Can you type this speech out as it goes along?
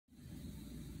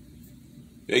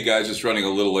Hey guys, just running a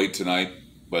little late tonight,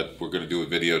 but we're going to do a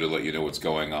video to let you know what's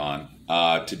going on.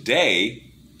 Today,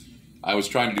 I was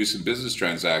trying to do some business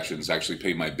transactions, actually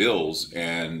pay my bills,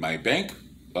 and my bank,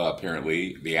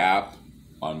 apparently, the app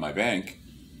on my bank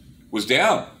was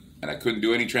down, and I couldn't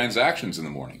do any transactions in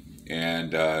the morning.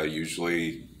 And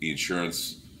usually the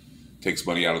insurance takes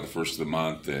money out of the first of the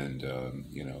month, and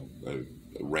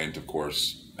rent, of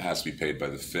course, has to be paid by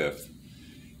the 5th.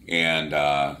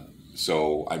 And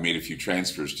so I made a few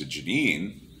transfers to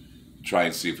Janine to try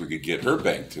and see if we could get her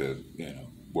bank to,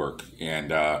 work.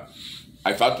 And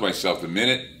I thought to myself, the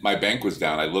minute my bank was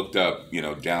down, I looked up,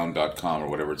 down.com or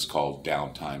whatever it's called,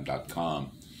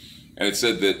 downtime.com. And it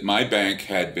said that my bank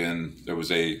had been, there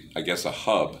was I guess a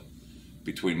hub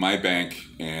between my bank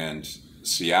and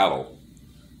Seattle,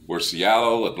 where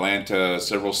Seattle, Atlanta,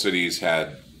 several cities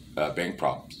had bank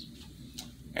problems.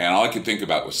 And all I could think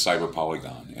about was Cyber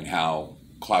Polygon and how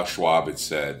Klaus Schwab had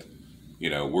said,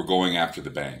 we're going after the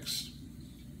banks.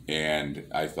 And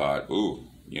I thought, ooh,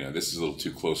 this is a little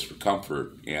too close for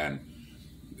comfort. And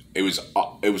it was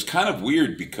kind of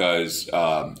weird because,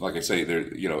 like I say,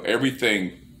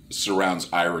 everything surrounds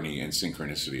irony and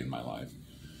synchronicity in my life.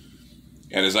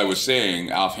 And as I was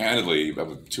saying, offhandedly,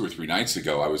 2 or 3 nights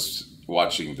ago, I was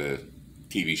watching the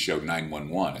TV show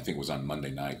 911. I think it was on Monday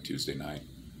night, Tuesday night.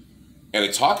 And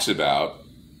it talks about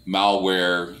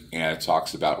malware, and it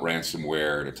talks about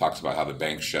ransomware, and it talks about how the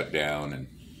bank shut down, and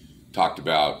talked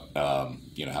about how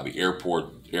the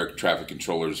air traffic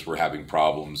controllers were having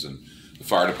problems, and the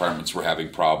fire departments were having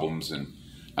problems. And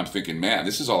I'm thinking, man,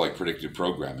 this is all like predictive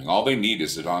programming. All they need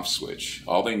is an off switch.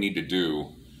 All they need to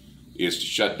do is to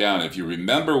shut down. If you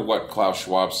remember what Klaus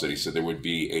Schwab said, he said there would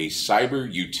be a cyber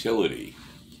utility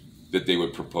that they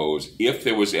would propose if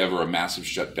there was ever a massive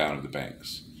shutdown of the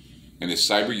banks. And this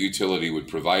cyber utility would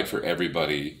provide for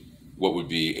everybody what would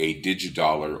be a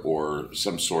digidollar or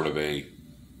some sort of a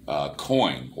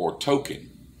coin or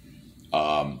token.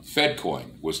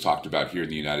 FedCoin was talked about here in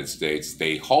the United States.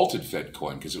 They halted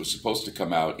FedCoin because it was supposed to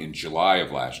come out in July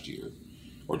of last year,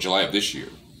 or July of this year.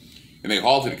 And they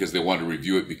halted it because they wanted to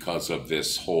review it because of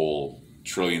this whole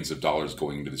trillions of dollars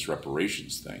going into this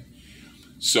reparations thing.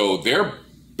 So they're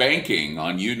banking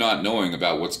on you not knowing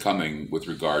about what's coming with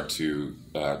regard to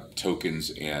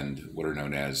tokens and what are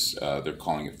known as, they're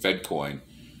calling it FedCoin,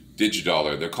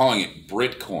 digidollar. They're calling it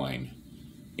Britcoin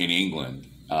in England.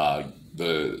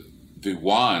 The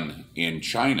yuan in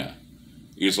China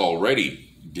is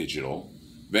already digital.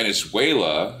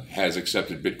 Venezuela has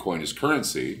accepted Bitcoin as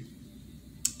currency.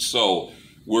 So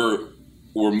we're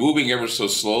moving ever so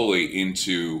slowly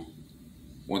into,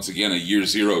 once again, a year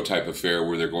zero type affair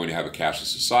where they're going to have a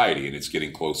cashless society, and it's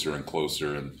getting closer and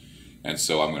closer. And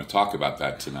so I'm going to talk about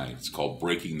that tonight. It's called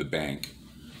Breaking the Bank.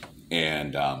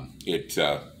 And a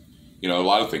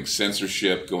lot of things,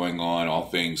 censorship going on, all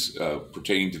things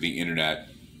pertaining to the internet.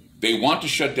 They want to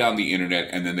shut down the internet,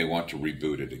 and then they want to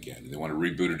reboot it again. They want to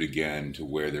reboot it again to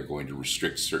where they're going to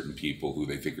restrict certain people who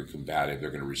they think are combative.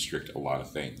 They're going to restrict a lot of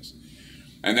things.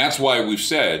 And that's why we've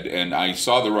said, and I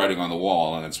saw the writing on the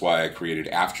wall, and that's why I created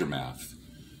Aftermath.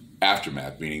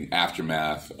 Aftermath, meaning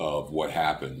aftermath of what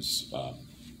happens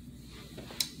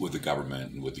with the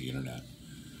government and with the internet.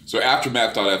 So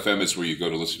Aftermath.fm is where you go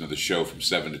to listen to the show from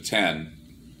 7 to 10.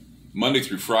 Monday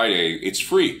through Friday, it's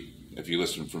free if you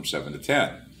listen from 7 to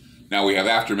 10. Now we have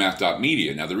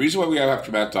Aftermath.media. Now the reason why we have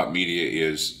Aftermath.media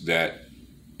is that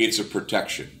it's a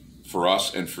protection for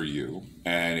us and for you,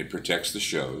 and it protects the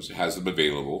shows. It has them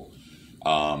available,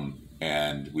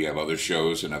 and we have other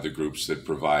shows and other groups that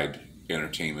provide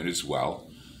entertainment as well.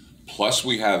 Plus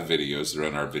we have videos that are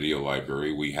in our video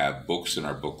library. We have books in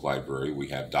our book library. We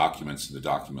have documents in the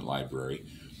document library.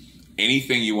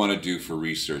 Anything you want to do for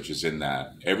research is in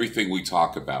that. Everything we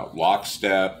talk about,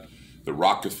 lockstep, the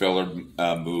Rockefeller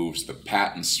moves, the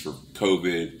patents for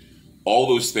COVID, all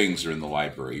those things are in the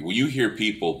library. When you hear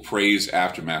people praise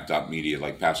Aftermath.media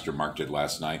like Pastor Mark did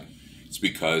last night, it's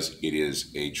because it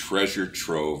is a treasure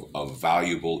trove of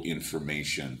valuable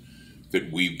information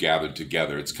that we've gathered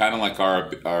together. It's kind of like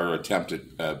our attempt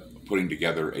at putting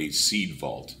together a seed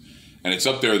vault. And it's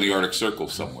up there in the Arctic Circle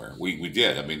somewhere. We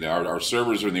did. I mean, our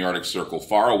servers are in the Arctic Circle,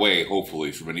 far away,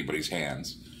 hopefully, from anybody's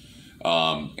hands.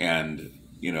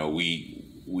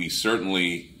 We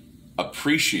certainly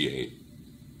appreciate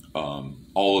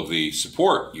all of the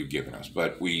support you've given us,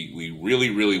 but we really,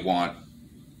 really want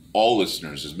all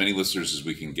listeners, as many listeners as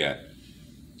we can get,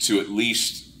 to at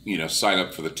least sign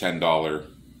up for the $10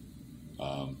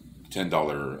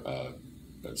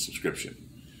 subscription.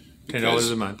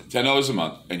 $10 a month. $10 a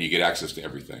month, and you get access to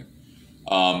everything.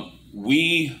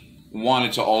 We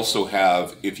wanted to also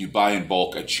have, if you buy in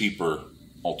bulk, a cheaper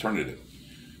alternative.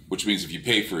 which means if you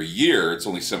pay for a year, it's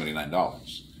only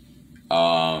 $79.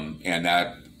 And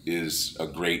that is a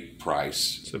great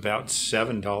price. It's about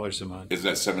 $7 a month. Is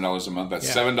that $7 a month? That's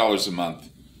Yeah. $7 a month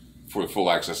for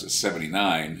full access. It's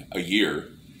 $79 a year.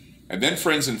 And then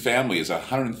friends and family is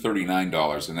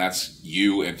 $139, and that's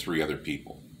you and 3 other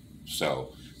people.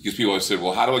 So, because people always said,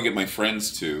 well, how do I get my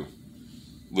friends to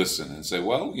listen? And say,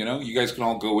 well, you know, you guys can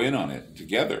all go in on it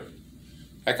together.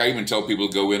 Heck, I even tell people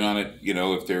to go in on it, you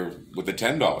know, if they're with the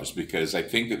 $10, because I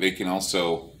think that they can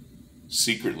also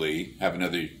secretly have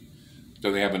another,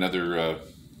 do they have another,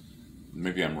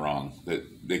 maybe I'm wrong, that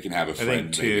they can have a friend. I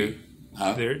think two. Maybe.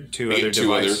 Huh? There are two Maybe other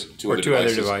devices. two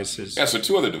other devices. Yeah, so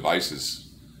 2 other devices.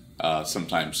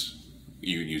 Sometimes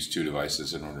you can use 2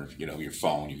 devices in order, you know, your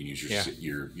phone, you can use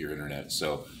your internet.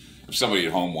 So if somebody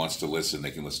at home wants to listen, they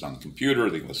can listen on the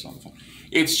computer, they can listen on the phone.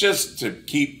 It's just to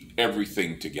keep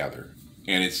everything together.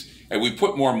 And we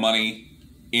put more money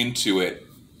into it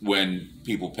when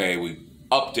people pay. We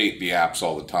update the apps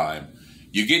all the time.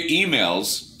 You get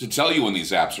emails to tell you when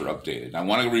these apps are updated. I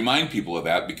want to remind people of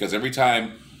that, because every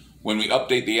time when we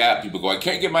update the app, people go, I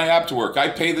can't get my app to work. I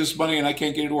pay this money and I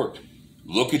can't get it to work.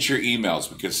 Look at your emails,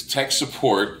 because tech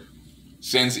support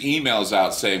sends emails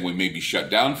out saying we may be shut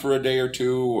down for a day or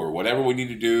 2 or whatever we need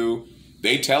to do.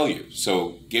 They tell you.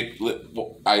 So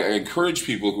I encourage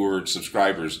people who are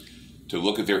subscribers to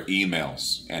look at their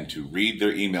emails and to read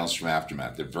their emails from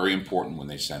Aftermath. They're very important when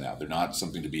they send out. They're not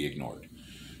something to be ignored.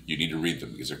 You need to read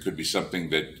them, because there could be something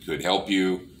that could help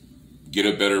you get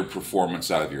a better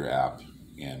performance out of your app.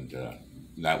 And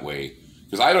that way,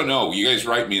 because I don't know, you guys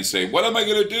write me and say, what am I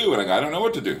going to do? And I go, I don't know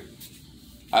what to do.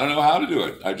 I don't know how to do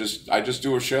it. I just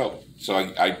do a show. So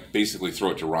I basically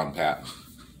throw it to Ron Patton.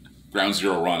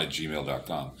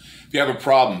 groundzeroron@gmail.com. If you have a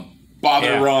problem,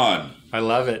 bother Ron. I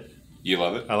love it. You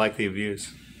love it? I like the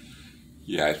abuse.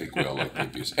 Yeah, I think we all like the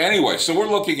abuse. Anyway, so we're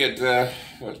looking at,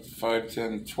 5,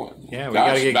 10, 20. Yeah, we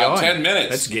got to get about going. 10 minutes.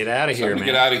 Let's get out of here, man.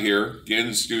 Get out of here, get in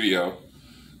the studio,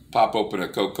 pop open a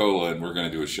Coca-Cola, and we're going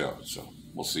to do a show. So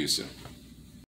we'll see you soon.